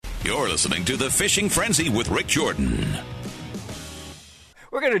You're listening to The Fishing Frenzy with Rick Jordan.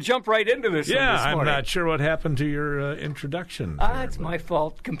 We're going to jump right into this one this morning. I'm not sure what happened to your introduction. It's my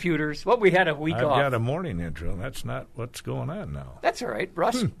fault, computers. Well, we had a week off. I've got a morning intro. That's not what's going on now. That's all right.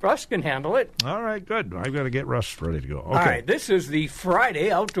 Russ can handle it. All right, good. I've got to get Russ ready to go. Okay. All right, this is the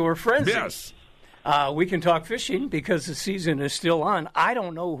Friday Outdoor Frenzy. Yes. We can talk fishing because the season is still on. I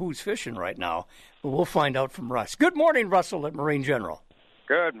don't know who's fishing right now, but we'll find out from Russ. Good morning, Russell at Marine General.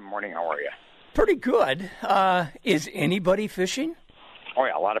 Good morning. How are you? Pretty good. Is anybody fishing? Oh,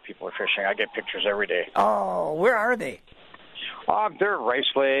 yeah, a lot of people are fishing. I get pictures every day. Oh, where are they? They're at Rice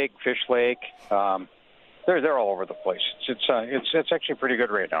Lake, Fish Lake. They're all over the place. It's actually pretty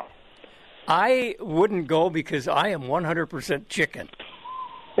good right now. I wouldn't go because I am 100% chicken.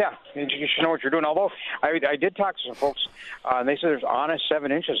 Yeah, you should know what you're doing. Although I did talk to some folks, and they said there's honest 7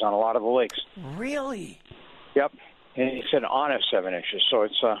 inches on a lot of the lakes. Really? Yep, and he said honest 7 inches. So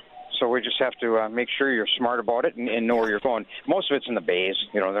it's so we just have to make sure you're smart about it and know where you're going. Most of it's in the bays.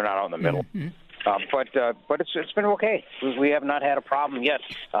 They're not out in the middle. Mm-hmm. But it's been okay. We have not had a problem yet.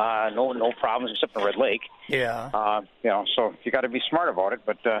 No problems except in Red Lake. Yeah. So you got to be smart about it.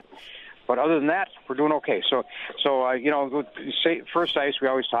 But other than that, we're doing okay. So say first ice, we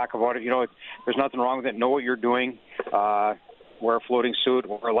always talk about it. There's nothing wrong with it. Know what you're doing. Wear a floating suit,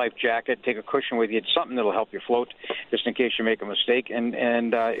 wear a life jacket, take a cushion with you. It's something that'll help you float, just in case you make a mistake,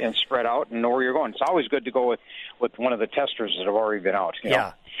 and spread out and know where you're going. It's always good to go with one of the testers that have already been out.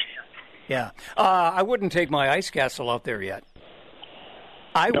 Yeah. I wouldn't take my ice castle out there yet.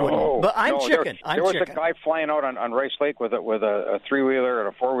 I wouldn't, but I'm chicken. There was a guy flying out on Rice Lake with a 3-wheeler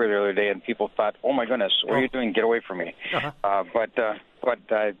and a 4-wheeler the other day, and people thought, "Oh my goodness, what are you doing? Get away from me!" Uh-huh. But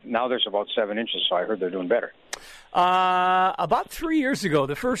now there's about 7 inches, so I heard they're doing better. About 3 years ago,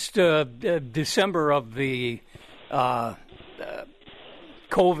 the first December of the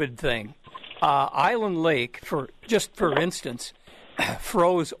COVID thing, Island Lake, for instance,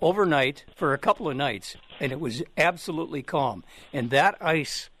 froze overnight for a couple of nights, and it was absolutely calm. And that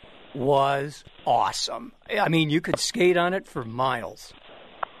ice was awesome. I mean, you could skate on it for miles.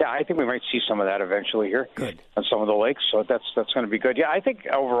 Yeah, I think we might see some of that eventually here. Good. On some of the lakes, so that's going to be good. Yeah, I think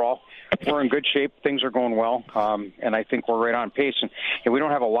overall we're in good shape. Things are going well, and I think we're right on pace. And we don't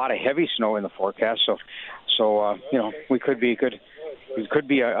have a lot of heavy snow in the forecast, so we could be good. It could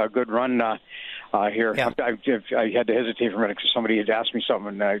be a good run here. Yeah. I had to hesitate for a minute because somebody had asked me something,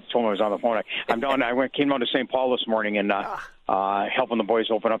 and I told them I was on the phone. I came down to St. Paul this morning and helping the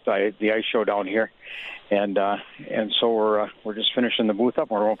boys open up the ice show down here. And so we're just finishing the booth up.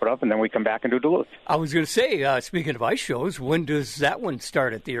 We're going to open up, and then we come back and do Duluth. I was going to say, speaking of ice shows, when does that one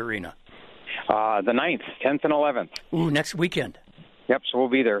start at the arena? The 9th, 10th, and 11th. Ooh, next weekend. Yep, so we'll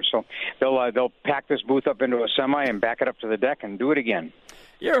be there. So they'll pack this booth up into a semi and back it up to the deck and do it again.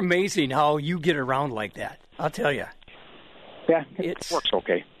 You're amazing how you get around like that. I'll tell you. Yeah, it works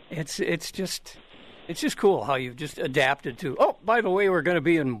okay. It's just cool how you've just adapted to. Oh, by the way, we're going to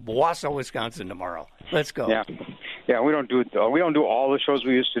be in Wausau, Wisconsin tomorrow. Let's go. Yeah, we don't do all the shows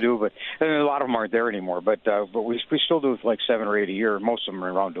we used to do, but a lot of them aren't there anymore. But we still do like 7 or 8 a year. Most of them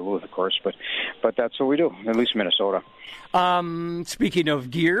are around Duluth, of course. But that's what we do. At least Minnesota. Speaking of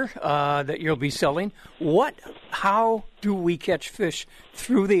gear that you'll be selling, how do we catch fish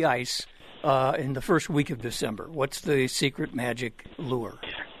through the ice in the first week of December? What's the secret magic lure?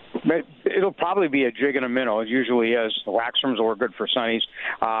 It'll probably be a jig and a minnow. It usually is. The wax worms will work good for sunnies.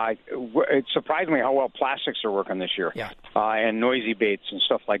 It surprised me how well plastics are working this year. Yeah. And noisy baits and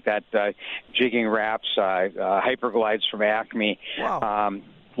stuff like that. Jigging wraps, hyperglides from Acme. Wow.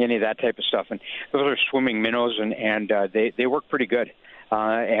 Any of that type of stuff. And those are swimming minnows, and they work pretty good.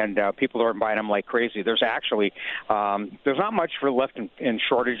 And people aren't buying them like crazy. There's actually there's not much left in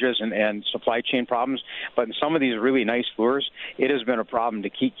shortages and supply chain problems, but in some of these really nice lures, it has been a problem to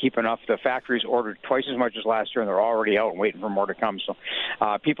keep enough. The factories ordered twice as much as last year, and they're already out and waiting for more to come. So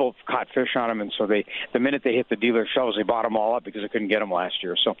people caught fish on them, and so the minute they hit the dealer shelves, they bought them all up because they couldn't get them last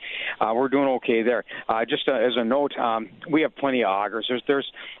year. So we're doing okay there. Just as a note, we have plenty of augers.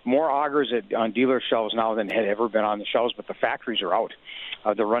 There's more augers on dealer shelves now than had ever been on the shelves, but the factories are out.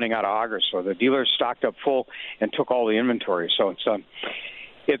 They're running out of augers, so the dealers stocked up full and took all the inventory. So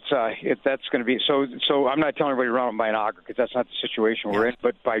that's going to be so. I'm not telling everybody to run out and buy an auger because that's not the situation we're in.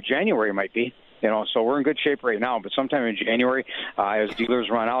 But by January, it might be. So we're in good shape right now. But sometime in January, as dealers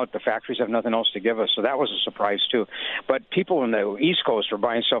run out, the factories have nothing else to give us. So that was a surprise, too. But people in the East Coast are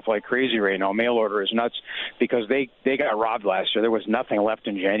buying stuff like crazy right now. Mail order is nuts because they got robbed last year. There was nothing left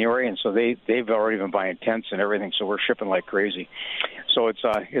in January, and so they've already been buying tents and everything. So we're shipping like crazy. So it's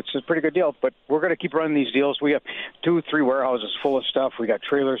a pretty good deal. But we're going to keep running these deals. We have 2-3 warehouses full of stuff. We got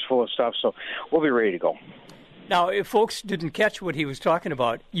trailers full of stuff. So we'll be ready to go. Now, if folks didn't catch what he was talking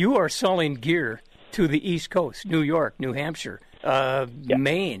about, you are selling gear to the East Coast, New York, New Hampshire,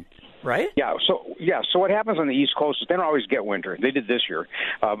 Maine, right? So what happens on the East Coast is they don't always get winter. They did this year,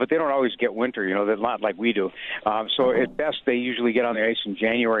 but they don't always get winter. They're not like we do. So at best, they usually get on the ice in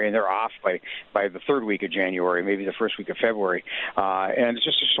January, and they're off by the third week of January, maybe the first week of February. And it's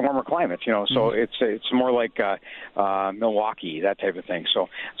just a warmer climate, So it's more like Milwaukee, that type of thing. So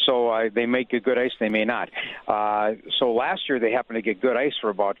they may get good ice, they may not. So last year they happened to get good ice for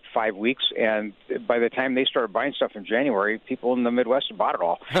about 5 weeks, and by the time they started buying stuff in January, people in the Midwest had bought it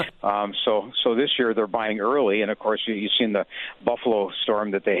all. So this year they're buying early, and of course you've seen the Buffalo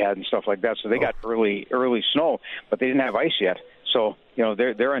storm that they had and stuff like that. So they got early snow, but they didn't have ice yet. So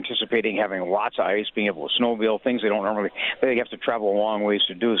they're anticipating having lots of ice, being able to snowmobile, things they have to travel a long ways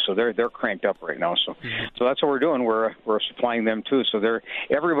to do. So they're cranked up right now. So that's what we're doing. We're supplying them too. So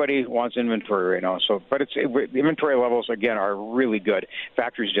everybody wants inventory right now. So but inventory levels again are really good.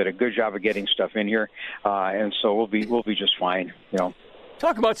 Factories did a good job of getting stuff in here, and so we'll be just fine.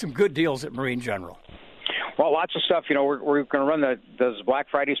 Talk about some good deals at Marine General. Well, lots of stuff. We're going to run those Black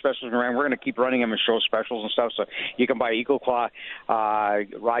Friday specials around. We're going to keep running them and show specials and stuff. So you can buy Eagle Claw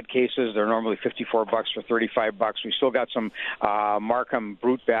rod cases. They're normally $54 for $35. We still got some Markham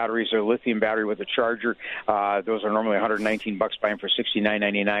Brute batteries. They're lithium battery with a charger. Those are normally $119. Buy them for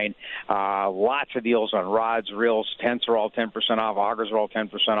 $69.99. Lots of deals on rods, reels, tents are all 10% off. Augers are all 10%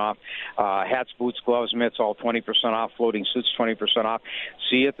 off. Hats, boots, gloves, mitts, all 20% off. Floating suits, 20% off.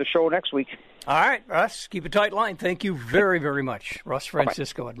 See you at the show next week. All right, Russ, keep a tight line. Thank you very, very much. Russ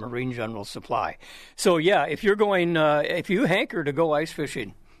Francisco at Marine General Supply. So, if you're going, if you hanker to go ice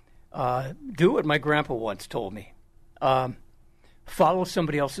fishing, do what my grandpa once told me. Follow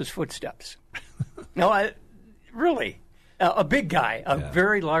somebody else's footsteps. No, really. A big guy, a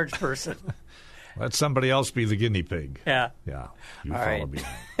very large person. Let somebody else be the guinea pig. Yeah. Yeah. You All follow right.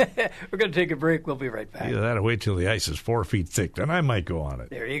 behind. We're going to take a break. We'll be right back. Either that or wait till the ice is 4 feet thick. Then I might go on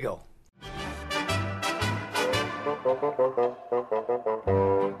it. There you go.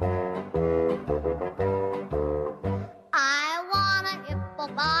 I want a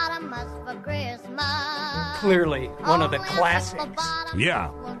hippopotamus for Christmas. Clearly one of the classics. Yeah.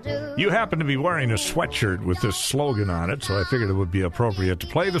 You happen to be wearing a sweatshirt with this slogan on it, so I figured it would be appropriate to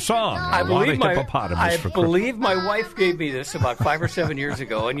play the song. I believe my wife gave me this about 5 or 7 years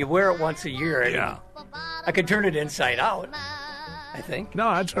ago, and you wear it once a year. Yeah. I could turn it inside out, I think.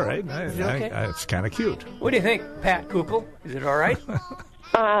 No, that's all right. Okay? It's kind of cute. What do you think, Pat Kukl? Is it all right?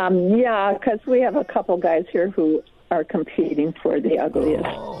 Yeah, because we have a couple guys here who are competing for the ugliest.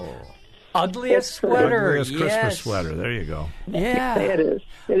 Ugliest sweater. Ugliest Christmas sweater. There you go. Yeah. It is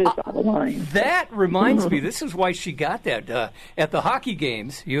out of line. That reminds me, this is why she got that. At the hockey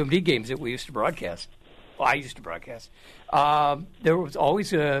games, UMD games that we used to broadcast, I used to broadcast, there was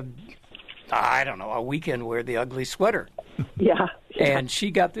always a weekend wear the ugly sweater. Yeah. And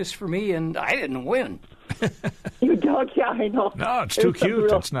she got this for me, and I didn't win. You don't? Yeah, I know. No, it's too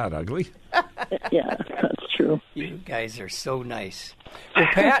cute. It's not ugly. Yeah, that's true. You guys are so nice. Well,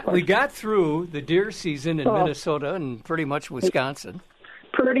 Pat, we got through the deer season in Minnesota and pretty much Wisconsin.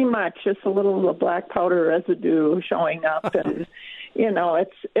 Pretty much. Just a little black powder residue showing up. And, the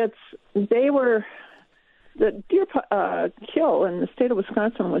deer kill in the state of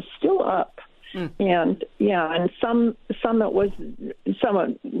Wisconsin was still up. And some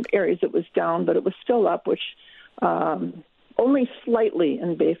areas it was down, but it was still up, which only slightly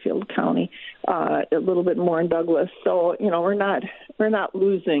in Bayfield County, a little bit more in Douglas. So we're not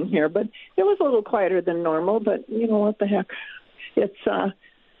losing here, but it was a little quieter than normal. But what the heck,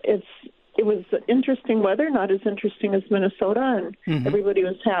 it was interesting weather, not as interesting as Minnesota, and everybody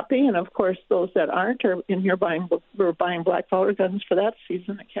was happy. And of course, those that aren't are in here we're buying black powder guns for that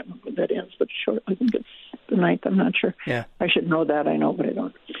season. I can't remember when that ends, but I think it's the 9th. I'm not sure. Yeah, I should know that. I know, but I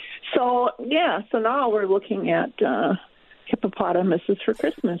don't. So now we're looking at hippopotamuses for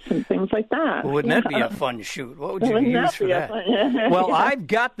Christmas and things like that. Well, wouldn't that be a fun shoot? What would you use for that? Well, I've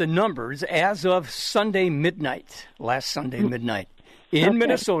got the numbers as of last Sunday midnight. In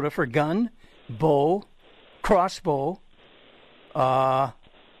Minnesota for gun, bow, crossbow,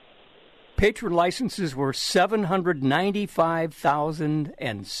 patron licenses were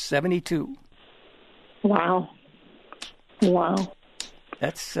 795,072. Wow.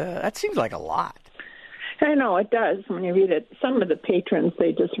 That seems like a lot. I know, it does. When you read it, some of the patrons,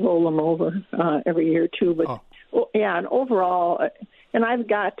 they just roll them over every year, too. But, and overall, And I've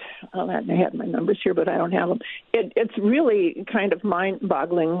got, I had my numbers here, but I don't have them. It's really kind of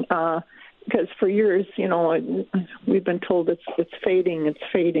mind-boggling because for years, we've been told it's fading, it's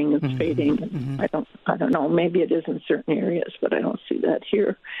fading. I don't know. Maybe it is in certain areas, but I don't see that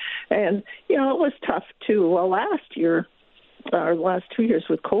here. And it was tough too. Well, last 2 years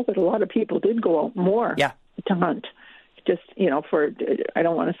with COVID, a lot of people did go out more to hunt. Just, I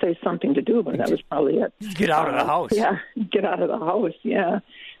don't want to say something to do, but that was probably it. Get out of the house. Yeah, get out of the house, yeah.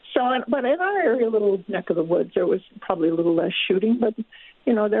 So, but in our area, little neck of the woods, there was probably a little less shooting, but,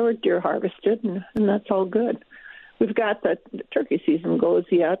 there were deer harvested, and that's all good. We've got the turkey season goes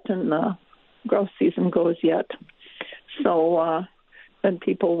yet, and the grouse season goes yet. So then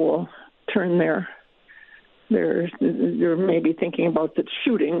people will turn they're maybe thinking about the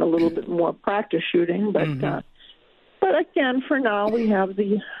shooting, a little bit more practice shooting, but but again, for now, we have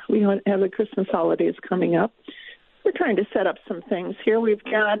the Christmas holidays coming up. We're trying to set up some things here. We've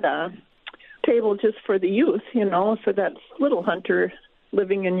got a table just for the youth, so that's little hunter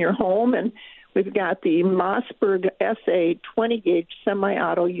living in your home, and we've got the Mossberg SA 20-gauge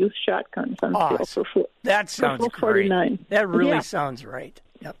semi-auto youth shotguns on sale for that sounds great. $449. That really sounds right.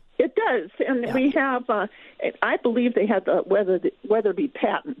 Yep. It does, and we have. I believe they had the Weatherby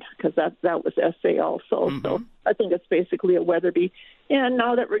patent because that was SA also. So I think it's basically a Weatherby. And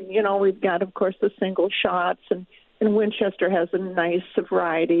now that we've got, of course, the single shots, and Winchester has a nice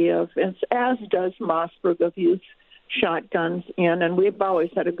variety of, as does Mossberg, of youth shotguns and we've always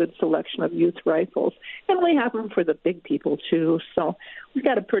had a good selection of youth rifles, and we have them for the big people too. So we've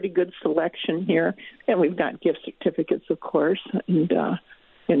got a pretty good selection here, and we've got gift certificates, of course,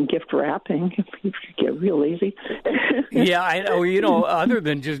 and gift wrapping if you get real lazy. Yeah, I know. Other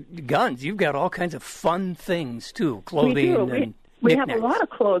than just guns, you've got all kinds of fun things too, clothing. We have a lot of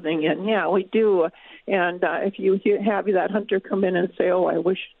clothing in. Yeah, we do. And if you have that hunter come in and say, "Oh, I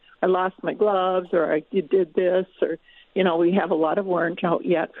wish I lost my gloves," or "I did this," or we have a lot of warrant out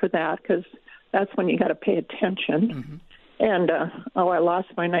yet for that, because that's when you got to pay attention. And I lost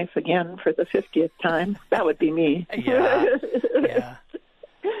my knife again for the 50th time. That would be me. Yeah.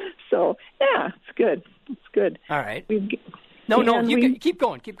 So it's good. It's good. All right. Keep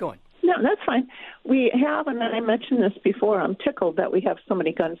going. No, that's fine. We have, and I mentioned this before, I'm tickled that we have so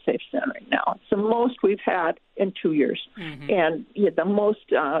many gun safes in right now. It's the most we've had in 2 years. And the most,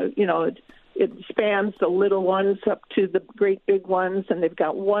 it spans the little ones up to the great big ones, and they've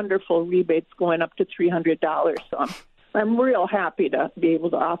got wonderful rebates going up to $300. So I'm real happy to be able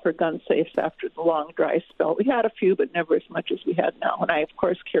to offer gun safes after the long dry spell. We had a few, but never as much as we had now. And I, of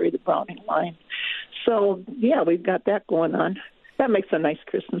course, carry the Browning line. So, we've got that going on. That makes a nice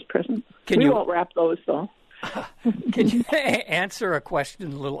Christmas present. We won't wrap those, though. Can you answer a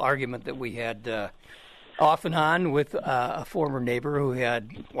question, a little argument that we had off and on with a former neighbor who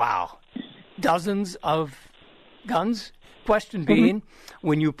had, dozens of guns? Question being,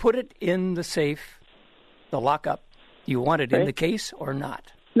 when you put it in the safe, the lockup, do you want it in the case or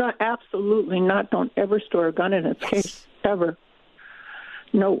not? No, absolutely not. Don't ever store a gun in its case, ever.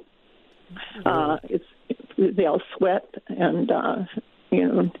 No. They'll sweat, and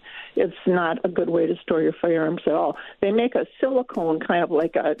it's not a good way to store your firearms at all. They make a silicone kind of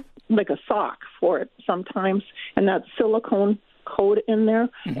like a sock for it sometimes, and that silicone coat in there,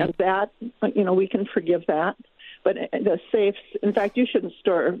 and that we can forgive that. But the safes, in fact, you shouldn't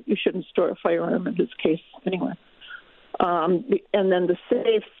store a firearm in this case anywhere. And then the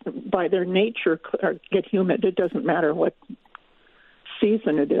safes, by their nature, get humid. It doesn't matter what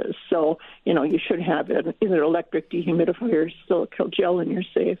season it is. So, you should have either electric dehumidifier, silicone gel in your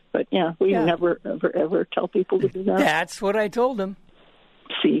safe. But, we never, ever tell people to do that. That's what I told them.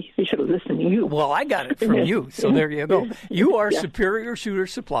 See, they should have listened to you. Well, I got it from you, so there you go. You are Superior Shooter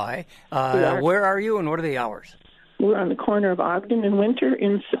Supply. Where are you, and what are the hours? We're on the corner of Ogden and Winter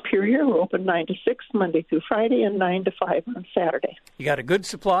in Superior. We're open 9 to 6 Monday through Friday, and 9 to 5 on Saturday. You got a good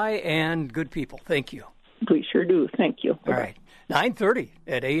supply and good people. Thank you. We sure do. Thank you. All right. 9:30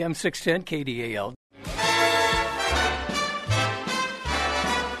 at AM 610 KDAL.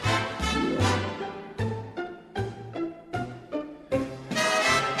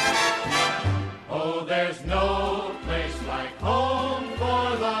 Oh, there's no place like home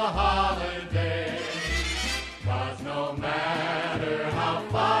for the holiday, 'cause no matter how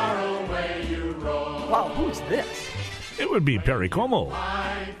far away you roam. Wow, who's this? It would be Perry Como.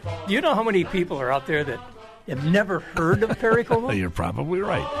 Do you know how many people are out there that have never heard of Perry Como? You're probably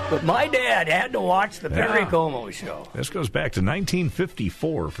right. But my dad had to watch the Perry Como show. This goes back to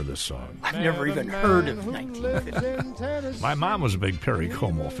 1954 for this song. I've never even heard of 1950. My mom was a big Perry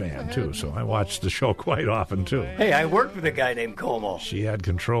Como fan, too, so I watched the show quite often, too. Hey, I worked with a guy named Como. She had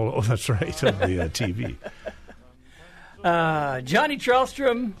control, oh, that's right, of the TV. Johnny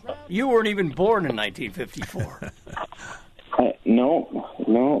Trellstrom, you weren't even born in 1954.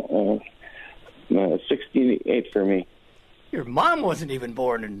 No. 68 for me. Your mom wasn't even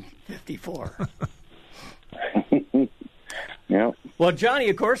born in 54. Yeah. Well, Johnny,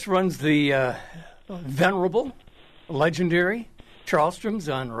 of course, runs the venerable, legendary Trellstrom's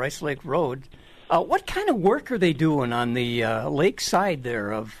on Rice Lake Road. What kind of work are they doing on the lake side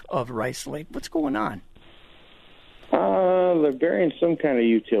there of Rice Lake? What's going on? They're burying some kind of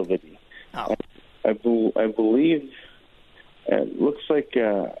utility. Oh. I believe it looks like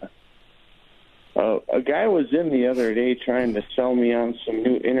a guy was in the other day trying to sell me on some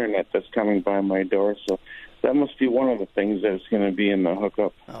new internet that's coming by my door, so that must be one of the things that's going to be in the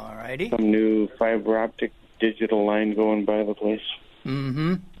hookup. All righty. Some new fiber optic digital line going by the place.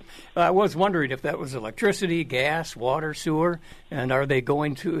 Mm-hmm. I was wondering if that was electricity, gas, water, sewer, and are they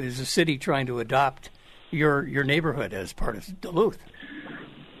going to, is the city trying to adopt your neighborhood as part of Duluth?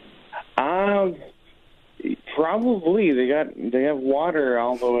 Probably. They have water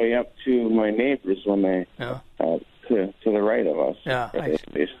all the way up to my neighbors when they to the right of us. Yeah,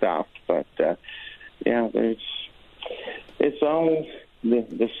 they stopped, but it's all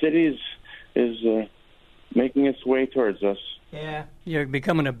the city is making its way towards us. Yeah, you're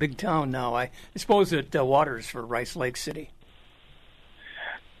becoming a big town now. I suppose that water's for Rice Lake City.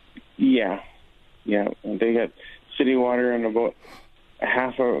 Yeah, and they got city water in about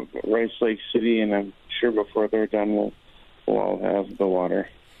half of Rice Lake City, and I'm sure before they're done, we'll all have the water.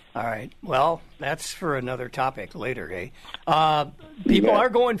 All right. Well, that's for another topic later, eh? People are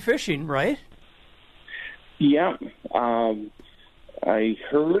going fishing, right? Yeah. I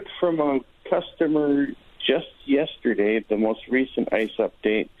heard from a customer just yesterday, the most recent ice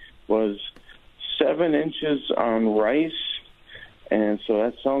update was 7 inches on Rice, and so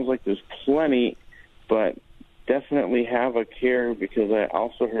that sounds like there's plenty, but definitely have a care, because I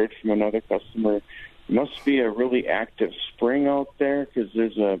also heard from another customer must be a really active spring out there because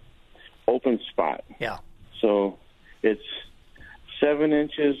there's a open spot. Yeah. So it's 7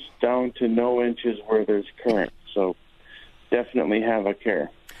 inches down to no inches where there's current. So definitely have a care.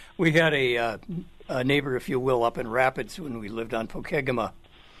 We had a neighbor, if you will, up in Rapids when we lived on Pokegama,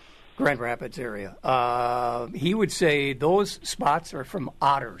 Grand Rapids area. He would say those spots are from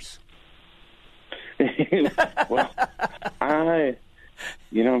otters. Well,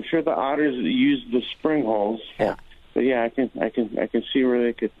 I'm sure the otters use the spring holes. Yeah. But yeah, I can see where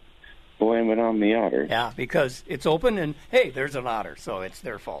they could blame it on the otters. Yeah, because it's open and hey, there's an otter, so it's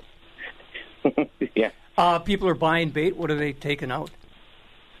their fault. Yeah. People are buying bait. What are they taking out?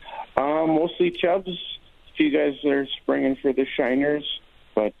 Mostly chubs. A few guys are springing for the shiners,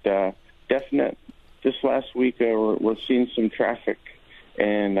 but definite. This last week we're seeing some traffic,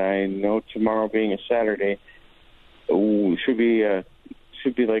 and I know tomorrow being a Saturday, should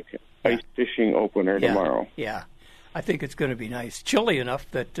be like ice fishing opener tomorrow. Yeah, I think it's going to be nice. Chilly enough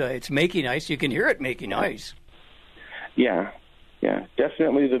that it's making ice. You can hear it making ice. Yeah,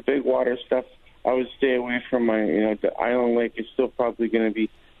 definitely the big water stuff. I would stay away from the Island Lake is still probably going to be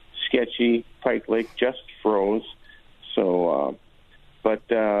sketchy. Pike Lake just froze. So, but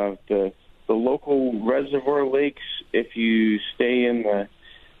the local reservoir lakes, if you stay in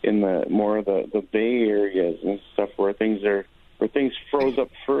the more of the bay areas and stuff where things froze up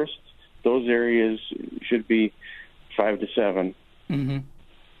first, those areas should be 5 to 7. Mm-hmm.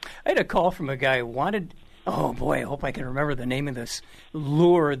 I had a call from a guy who wanted. Oh boy, I hope I can remember the name of this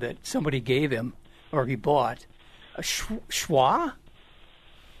lure that somebody gave him or he bought. A schwa?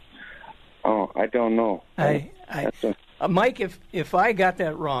 Oh, I don't know. Mike, if I got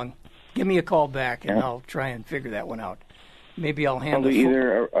that wrong, give me a call back and I'll try and figure that one out. Maybe I'll handle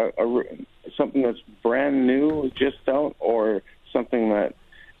either something that's brand new, just out, or something that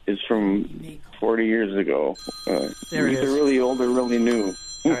is from 40 years ago. There it is. Either really old or really new.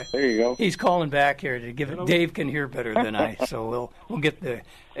 All right. There you go. He's calling back here to give it. Dave can hear better than I, so we'll get the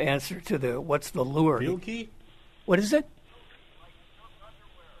answer to what's the lure. Silky? What is it?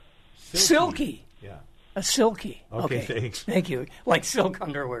 Silky. Yeah. A silky. Okay, thanks. Thank you. Like silk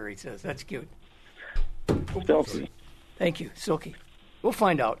underwear, he says. That's cute. Silky. Thank you, silky. We'll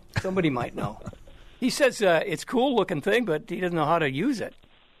find out. Somebody might know. He says it's a cool-looking thing, but he doesn't know how to use it.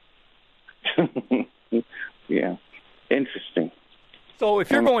 Yeah. Interesting. So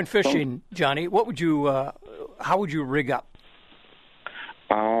if you're going fishing, Johnny, what would you how would you rig up?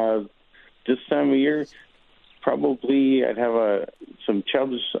 This time of year, probably I'd have some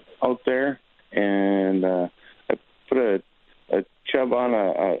chubs out there, and I put a chub on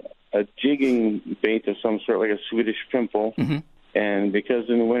a jigging bait of some sort, like a Swedish pimple. Mm-hmm. And because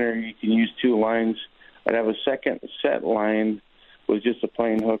in the winter you can use 2 lines, I'd have a second set line with just a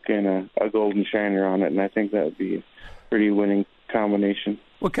plain hook and a golden shiner on it, and I think that would be a pretty winning combination.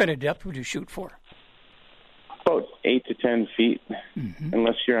 What kind of depth would you shoot for? About 8 to 10 feet. Mm-hmm.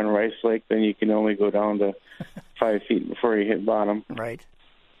 Unless you're on Rice Lake, then you can only go down to 5 feet before you hit bottom. Right.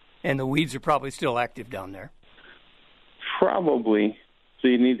 And the weeds are probably still active down there. Probably. So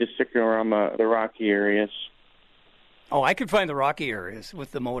you need to stick around the rocky areas. Oh, I can find the rocky areas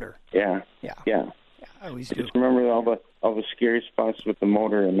with the motor. Yeah. I always do. Just remember all the scary spots with the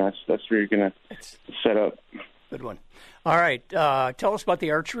motor, and that's where you're going to set up. Good one. All right. Tell us about the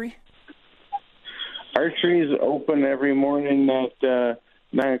archery. Archery is open every morning at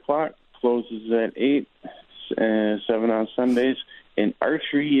 9 o'clock, closes at 8, 7 on Sundays. And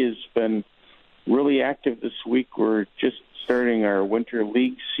archery has been really active this week. We're just starting our winter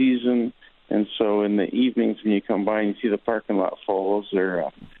league season. And so in the evenings when you come by and you see the parking lot full, those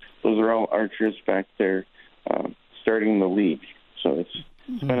are all archers back there starting the league. So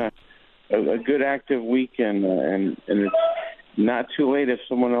it's been a good active week, and it's not too late if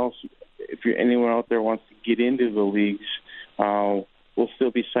anyone out there wants to get into the leagues. We'll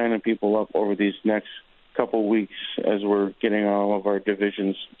still be signing people up over these next couple weeks as we're getting all of our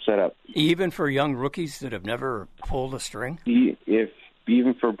divisions set up. Even for young rookies that have never pulled a string?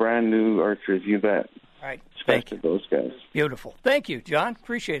 Even for brand new archers, you bet. All right. Thank you. Those guys. Beautiful. Thank you, John.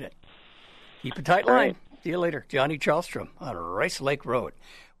 Appreciate it. Keep a tight line. Right. See you later. Johnny Charlstrom on Rice Lake Road.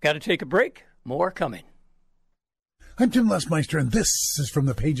 Got to take a break. More coming. I'm Tim Lesmeister, and this is from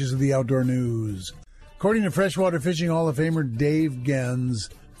the pages of the Outdoor News. According to Freshwater Fishing Hall of Famer Dave Gens,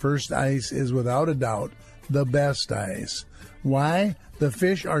 first ice is without a doubt the best ice. Why? The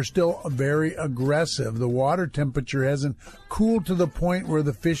fish are still very aggressive. The water temperature hasn't cooled to the point where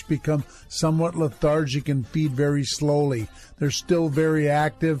the fish become somewhat lethargic and feed very slowly. They're still very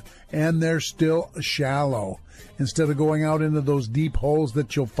active, and they're still shallow. Instead of going out into those deep holes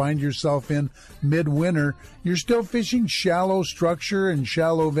that you'll find yourself in midwinter, you're still fishing shallow structure and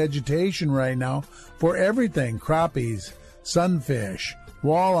shallow vegetation right now for everything: crappies, sunfish,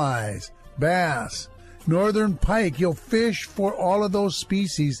 walleyes, bass, northern pike. You'll fish for all of those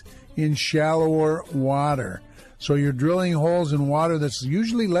species in shallower water. So you're drilling holes in water that's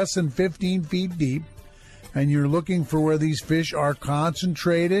usually less than 15 feet deep, and you're looking for where these fish are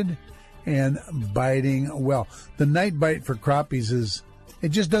concentrated and biting well. The night bite for crappies it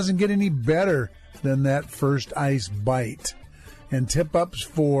just doesn't get any better than that first ice bite. And tip-ups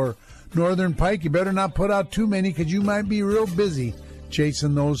for northern pike, you better not put out too many because you might be real busy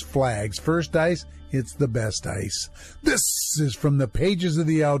chasing those flags. First ice, it's the best ice. This is from the pages of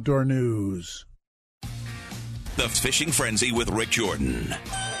the Outdoor News. The Fishing Frenzy with Rick Jordan.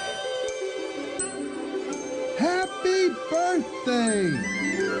 Happy birthday!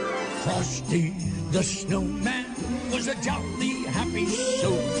 Frosty the Snowman was a jolly happy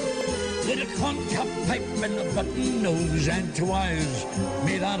soul. With a corncob pipe and a button nose and 2 eyes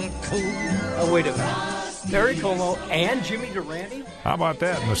made out of coal. Oh, wait a minute. Barry Como and Jimmy Durante? How about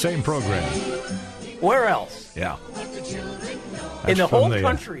that in the same program? Where else? Yeah. In the whole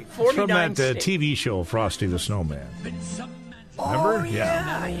country, 49 from that states. TV show, Frosty the Snowman. Oh, Remember?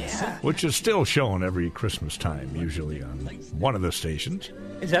 yeah. Which is still shown every Christmas time, usually on one of the stations.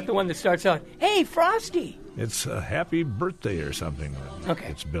 Is that the one that starts out, "Hey, Frosty"? It's a happy birthday or something when Okay.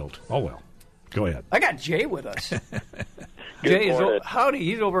 it's built. Oh, well. Go ahead. I got Jay with us. Jay is howdy.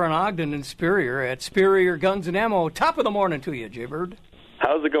 He's over in Ogden and Superior at Superior Guns and Ammo. Top of the morning to you, Jaybird.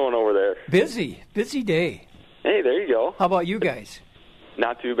 How's it going over there? Busy day. Hey, there you go. How about you guys?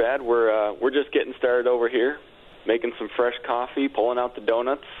 Not too bad. We're just getting started over here, making some fresh coffee, pulling out the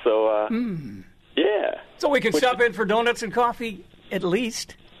donuts. So yeah. So we can stop in for donuts and coffee at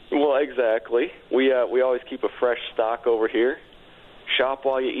least. Well, exactly. We always keep a fresh stock over here. Shop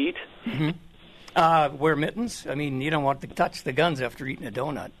while you eat. Mm-hmm. Wear mittens. I mean, you don't want to touch the guns after eating a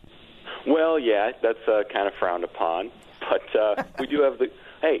donut. Well, yeah, that's kind of frowned upon. But we do have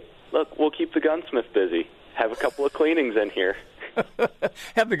hey, look, we'll keep the gunsmith busy. Have a couple of cleanings in here.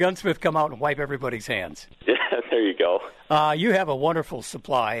 Have the gunsmith come out and wipe everybody's hands. Yeah, there you go. You have a wonderful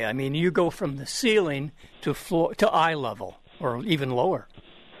supply. I mean, you go from the ceiling to floor to eye level, or even lower.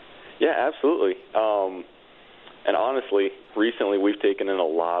 Yeah, absolutely. And honestly, recently we've taken in a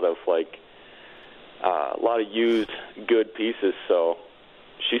lot of used good pieces. So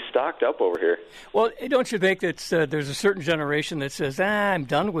she's stocked up over here. Well, don't you think that there's a certain generation that says, I'm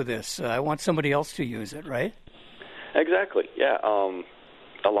done with this. I want somebody else to use it, right? Exactly, yeah.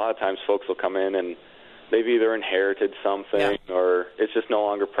 A lot of times folks will come in and they've either inherited something or it's just no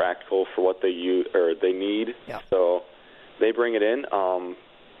longer practical for what they use or they need. Yeah. So they bring it in, and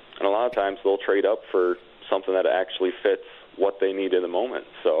a lot of times they'll trade up for something that actually fits what they need in the moment.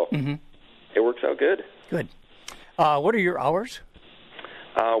 So it works out good. Good. What are your hours?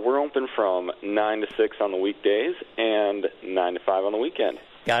 We're open from 9 to 6 on the weekdays and 9 to 5 on the weekend.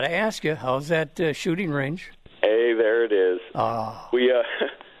 Got to ask you, how's that shooting range? Hey, there it is. Oh.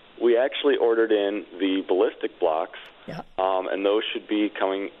 We actually ordered in the ballistic blocks, and those should be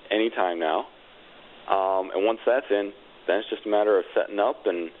coming anytime now. And once that's in, then it's just a matter of setting up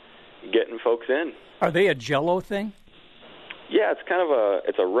and getting folks in. Are they a Jell-O thing? Yeah, it's kind of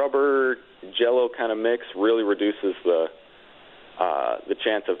a rubber Jell-O kind of mix. Really reduces the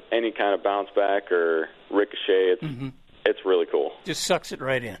chance of any kind of bounce back or ricochet. It's really cool. Just sucks it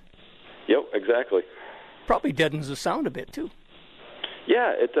right in. Yep, exactly. Probably deadens the sound a bit too.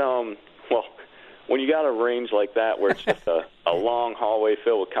 Yeah, it's well, when you got a range like that where it's just a long hallway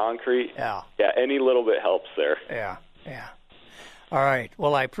filled with concrete, any little bit helps there. Yeah. All right.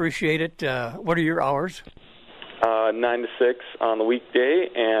 Well, I appreciate it. What are your hours? 9 to 6 on the weekday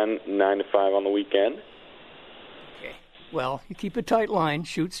and 9 to 5 on the weekend. Okay. Well, you keep a tight line,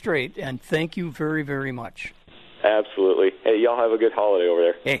 shoot straight, and thank you very, very much. Absolutely. Hey, y'all have a good holiday over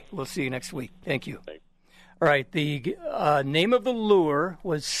there. Hey, we'll see you next week. Thank you. Thanks. All right. The name of the lure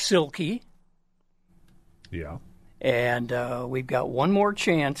was Silky. Yeah. And we've got one more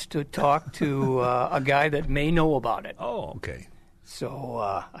chance to talk to a guy that may know about it. Oh, okay. So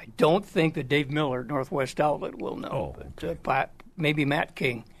I don't think that Dave Miller, Northwest Outlet, will know. But maybe Matt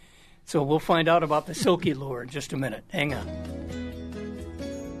King. So we'll find out about the Silky lure in just a minute. Hang on.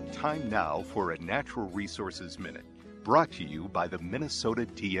 Time now for a Natural Resources Minute, brought to you by the Minnesota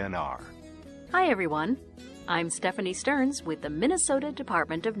DNR. Hi, everyone. I'm Stephanie Stearns with the Minnesota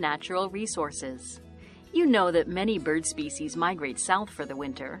Department of Natural Resources. You know that many bird species migrate south for the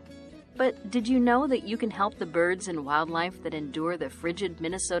winter. But did you know that you can help the birds and wildlife that endure the frigid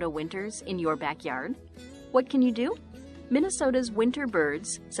Minnesota winters in your backyard? What can you do? Minnesota's winter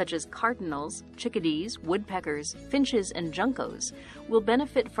birds, such as cardinals, chickadees, woodpeckers, finches, and juncos, will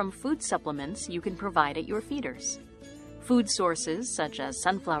benefit from food supplements you can provide at your feeders. Food sources such as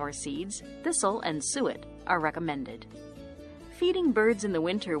sunflower seeds, thistle, and suet are recommended. Feeding birds in the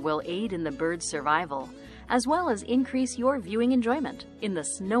winter will aid in the birds' survival, as well as increase your viewing enjoyment in the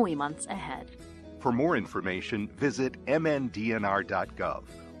snowy months ahead. For more information, visit mndnr.gov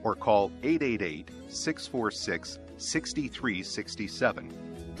or call 888-646-6367.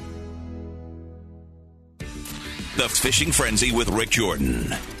 The Fishing Frenzy with Rick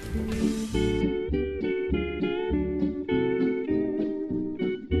Jordan.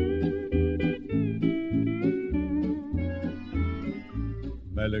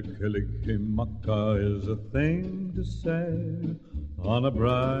 Melikilikimaka is a thing to say on a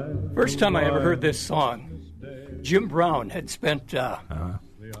bright. First time I ever heard this song, Jim Brown had spent a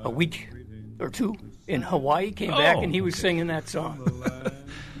week or two in Hawaii, came back, and he was singing that song.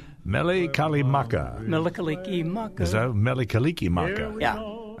 Mele Kalimaka. Melikalikimaka. Is that Melikalikimaka? Yeah.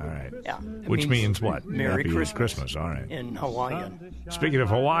 All right. Yeah. Which means what? Merry Happy Christmas. All right. In Hawaiian. Speaking of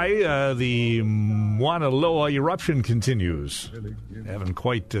Hawaii, the Mauna Loa eruption continues. Haven't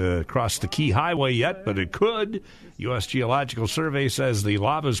quite crossed the Key Highway yet, but it could. U.S. Geological Survey says the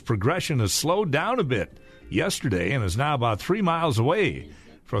lava's progression has slowed down a bit yesterday and is now about 3 miles away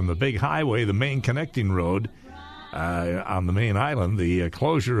from the big highway, the main connecting road on the main island. The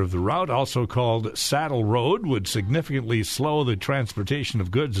closure of the route, also called Saddle Road, would significantly slow the transportation of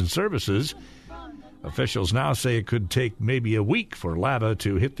goods and services. Officials now say it could take maybe a week for lava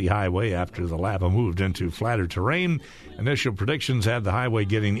to hit the highway after the lava moved into flatter terrain. Initial predictions had the highway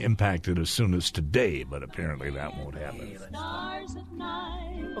getting impacted as soon as today, but apparently that won't happen.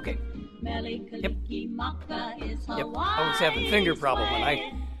 Okay. Yep. I was having finger problem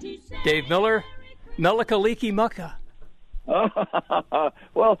when Dave Miller, Melikalikimaka.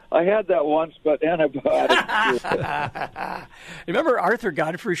 Well, I had that once, but antibiotics. Remember Arthur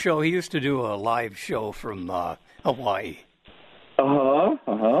Godfrey show? He used to do a live show from Hawaii. That's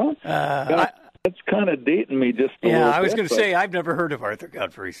kind of dating me just a little bit. I was going to say, I've never heard of Arthur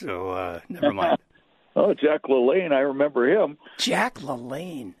Godfrey, so never mind. Oh, Jack LaLanne, I remember him. Jack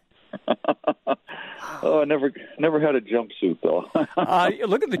LaLanne. Oh, I never had a jumpsuit, though.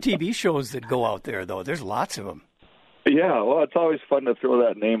 Look at the TV shows that go out there, though. There's lots of them. Yeah, well, it's always fun to throw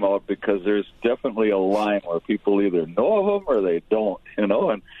that name out because there's definitely a line where people either know of them or they don't, and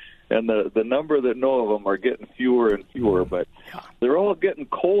and the number that know of them are getting fewer and fewer. But they're all getting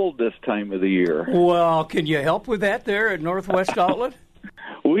cold this time of the year. Well, can you help with that there at Northwest Outlet?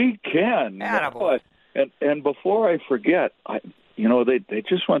 We can. Attaboy. And before I forget, they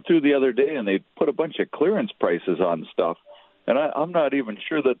just went through the other day and they put a bunch of clearance prices on stuff. And I'm not even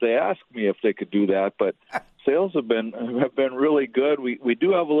sure that they asked me if they could do that, but sales have been really good. We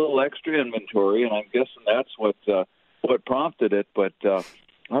do have a little extra inventory, and I'm guessing that's what prompted it. But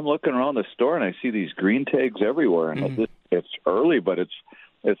I'm looking around the store and I see these green tags everywhere, and it's early, but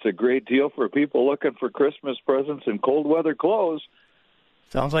it's a great deal for people looking for Christmas presents and cold weather clothes.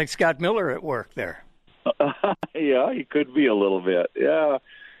 Sounds like Scott Miller at work there. Yeah, he could be a little bit. Yeah,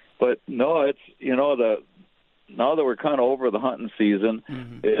 but no, it's now that we're kind of over the hunting season,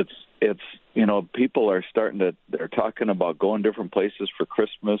 it's people are they're talking about going different places for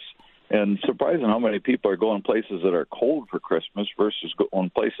Christmas, and surprising how many people are going places that are cold for Christmas versus going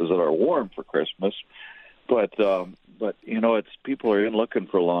places that are warm for Christmas. But it's people are in looking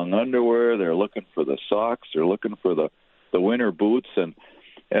for long underwear, they're looking for the socks, they're looking for the winter boots, and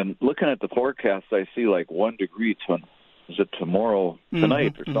looking at the forecast, I see like 1 degree tomorrow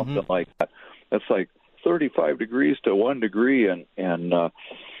tonight or something like that. That's like 35 degrees to 1 degree, and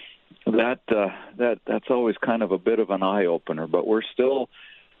that's always kind of a bit of an eye opener. But we're still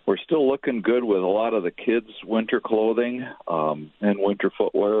looking good with a lot of the kids' winter clothing and winter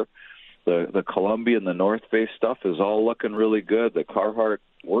footwear. The Columbia and the North Face stuff is all looking really good. The Carhartt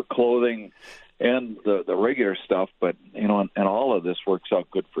work clothing and the regular stuff, but and all of this works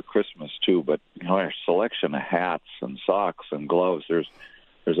out good for Christmas too. But our selection of hats and socks and gloves, there's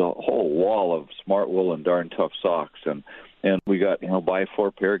a whole wall of Smart Wool and Darn Tough socks, and we got buy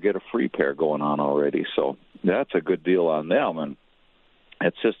 4 pair, get a free pair going on already. So that's a good deal on them, and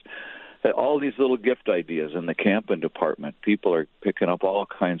it's just all these little gift ideas in the camping department. People are picking up all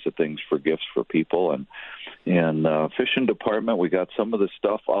kinds of things for gifts for people, and fishing department, we got some of the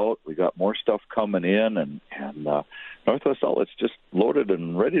stuff out. We got more stuff coming in, and Northwest Outlet's just loaded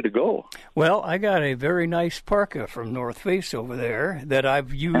and ready to go. Well, I got a very nice parka from North Face over there that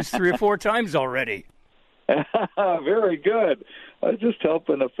I've used 3 or 4 times already. Very good. I was just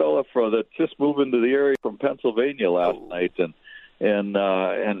helping a fella that just moved into the area from Pennsylvania last night, and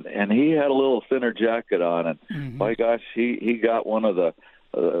he had a little thinner jacket on, and my gosh, he got one of the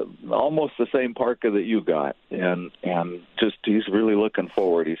almost the same parka that you got, and just he's really looking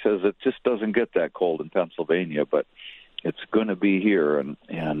forward. He says it just doesn't get that cold in Pennsylvania, but it's going to be here, and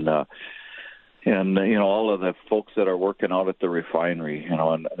all of the folks that are working out at the refinery, and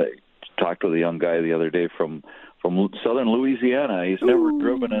I talked with a young guy the other day from southern Louisiana. He's never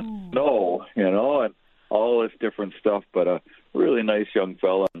driven in snow, and all this different stuff, but a really nice young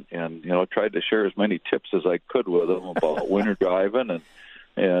fella, and tried to share as many tips as I could with him about winter driving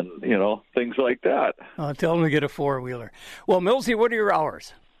and things like that. I'll tell him to get a 4-wheeler. Well, Millsy, what are your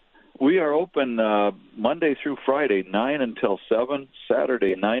hours? We are open Monday through Friday, 9 until 7,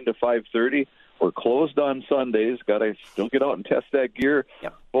 Saturday, 9 to 5:30. We're closed on Sundays. Got to still get out and test that gear.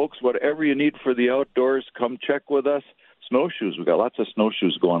 Yep. Folks, whatever you need for the outdoors, come check with us. Snowshoes, we've got lots of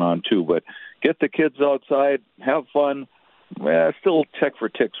snowshoes going on too, but get the kids outside, have fun. Still check for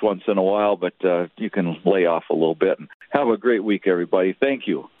ticks once in a while, but you can lay off a little bit. And have a great week, everybody. Thank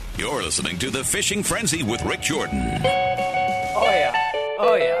you. You're listening to The Fishing Frenzy with Rick Jordan.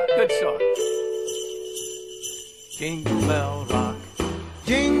 Oh, yeah. Good song. Jingle Bell Rock.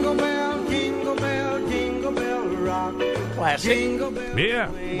 Jingle bell, jingle bell, jingle bell rock. Classic. Jingle bell. Yeah.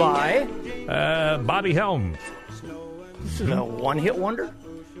 By? Bobby Helm. This is a one-hit wonder?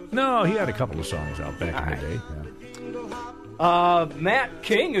 No, he had a couple of songs out back in the day. Yeah. Matt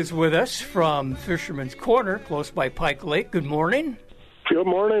King is with us from Fisherman's Corner, close by Pike Lake. Good morning. Good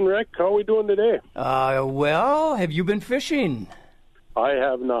morning, Rick. How are we doing today? Well, have you been fishing? I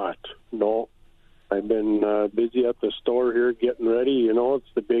have not. No. I've been busy at the store here getting ready. It's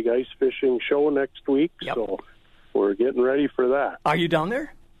the big ice fishing show next week, so we're getting ready for that. Are you down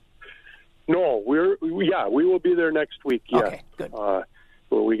there? No, we will be there next week. Yes. Okay, good.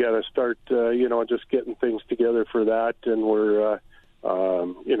 Well, we got to start, just getting things together for that, and we're,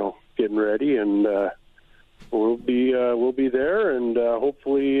 getting ready, and we'll be there, and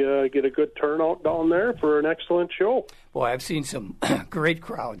hopefully get a good turnout down there for an excellent show. Boy, I've seen some great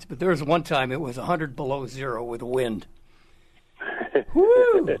crowds, but there was one time it was 100 below zero with wind.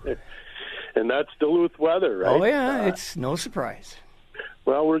 Woo! And that's Duluth weather, right? Oh yeah, it's no surprise.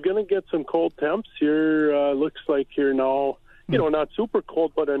 Well, we're going to get some cold temps here. Looks like here now, not super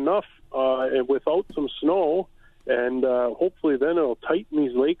cold, but enough and without some snow. And hopefully then it'll tighten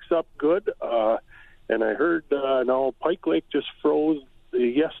these lakes up good. And I heard now Pike Lake just froze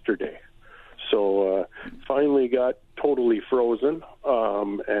yesterday.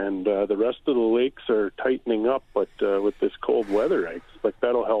 frozen, and the rest of the lakes are tightening up. But with this cold weather, I expect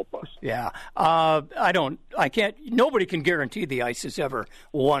that'll help us. Yeah, nobody can guarantee the ice is ever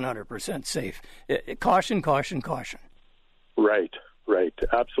 100% safe. Caution, caution, caution. Right,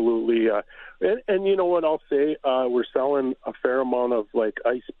 absolutely. And you know what I'll say? We're selling a fair amount of like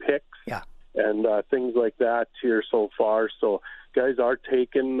ice picks, and things like that here so far. So guys are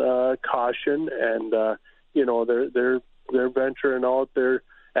taking caution, and they're venturing out there,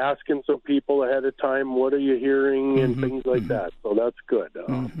 asking some people ahead of time, what are you hearing, and things like that. So that's good.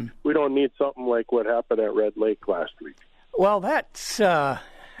 We don't need something like what happened at Red Lake last week. Well, that's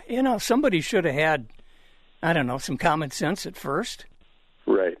somebody should have had, I don't know, some common sense at first.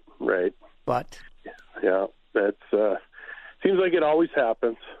 Right. But yeah, that's seems like it always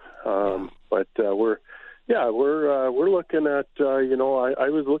happens. But we're looking at I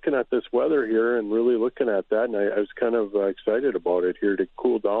was looking at this weather here and really looking at that, and I was kind of excited about it here to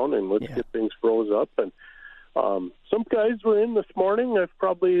cool down and let's get things froze up. And some guys were in this morning. I've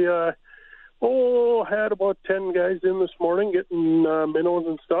probably had about 10 guys in this morning getting minnows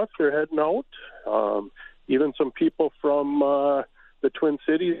and stuff. They're heading out. Even some people from the Twin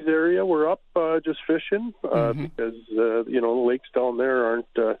Cities area were up just fishing because the lakes down there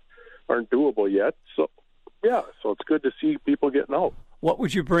aren't doable yet. So it's good to see people getting out. What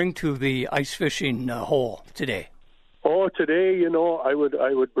would you bring to the ice fishing hole today? Oh, today, I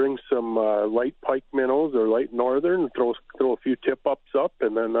would bring some light pike minnows or light northern, throw a few tip ups up,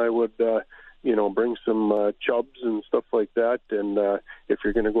 and then I would bring some chubs and stuff like that. And if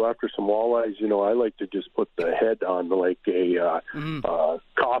you're going to go after some walleyes, I like to just put the head on like a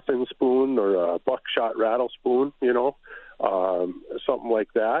coffin spoon or a buckshot rattle spoon, something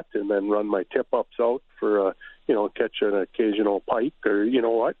like that, and then run my tip-ups out for, catch an occasional pike, or you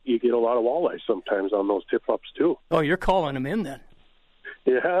get a lot of walleyes sometimes on those tip-ups too. Oh, you're calling them in then?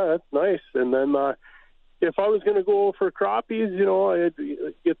 Yeah, that's nice. And then if I was going to go for crappies, I'd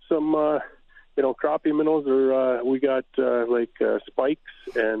get some, crappie minnows, or we got spikes,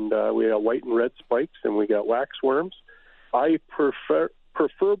 and we got white and red spikes, and we got wax worms. I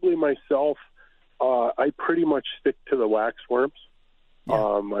preferably myself, I pretty much stick to the wax worms.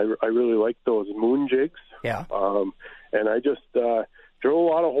 Yeah. I really like those moon jigs. Yeah. And I just drill a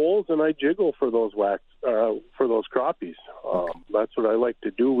lot of holes and I jiggle for those for those crappies. That's what I like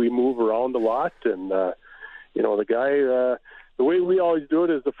to do. We move around a lot, and the guy. The way we always do it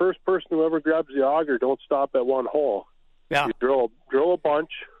is the first person who ever grabs the auger, don't stop at one hole. Yeah. You drill a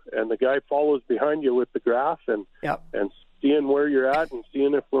bunch, and the guy follows behind you with the graph and seeing where you're at and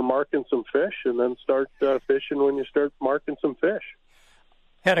seeing if we're marking some fish, and then start fishing when you start marking some fish.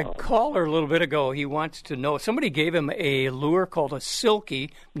 Had a caller a little bit ago. He wants to know. Somebody gave him a lure called a silky.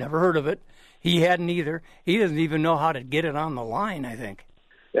 Never heard of it. He hadn't either. He doesn't even know how to get it on the line, I think.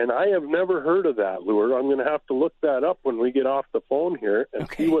 And I have never heard of that lure. I'm going to have to look that up when we get off the phone here and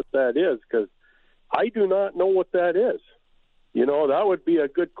see what that is, because I do not know what that is. That would be a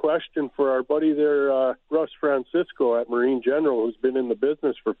good question for our buddy there, Russ Francisco at Marine General, who's been in the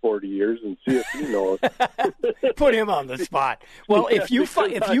business for 40 years, and see if he knows. Put him on the spot. Well, if you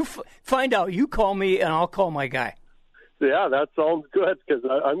find out, you call me and I'll call my guy. Yeah, that sounds good, because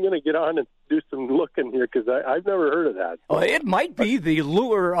I'm going to get on and do some looking here, because I've never heard of that. Well, it might be the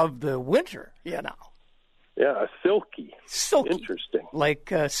lure of the winter, Yeah, a silky. Interesting.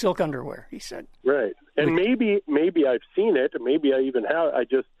 Like silk underwear, he said. Right. And maybe I've seen it, maybe I even have. I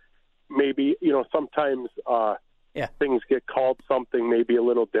just, sometimes things get called something maybe a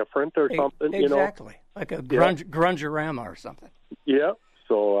little different or something, Exactly. Like a grungerama or something. Yeah.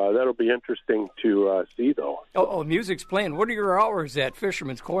 So that'll be interesting to see, though. Oh, music's playing. What are your hours at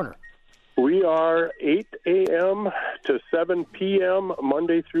Fisherman's Corner? We are 8 a.m. to 7 p.m.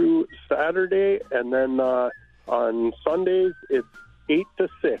 Monday through Saturday, and then on Sundays it's 8 to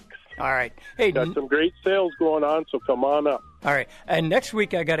 6. All right. Hey, got some great sales going on, so come on up. All right. And next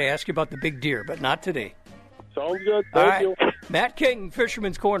week I got to ask you about the big deer, but not today. Sounds good. Thank you. Matt King,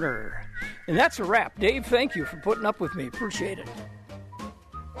 Fisherman's Corner. And that's a wrap. Dave, thank you for putting up with me. Appreciate it.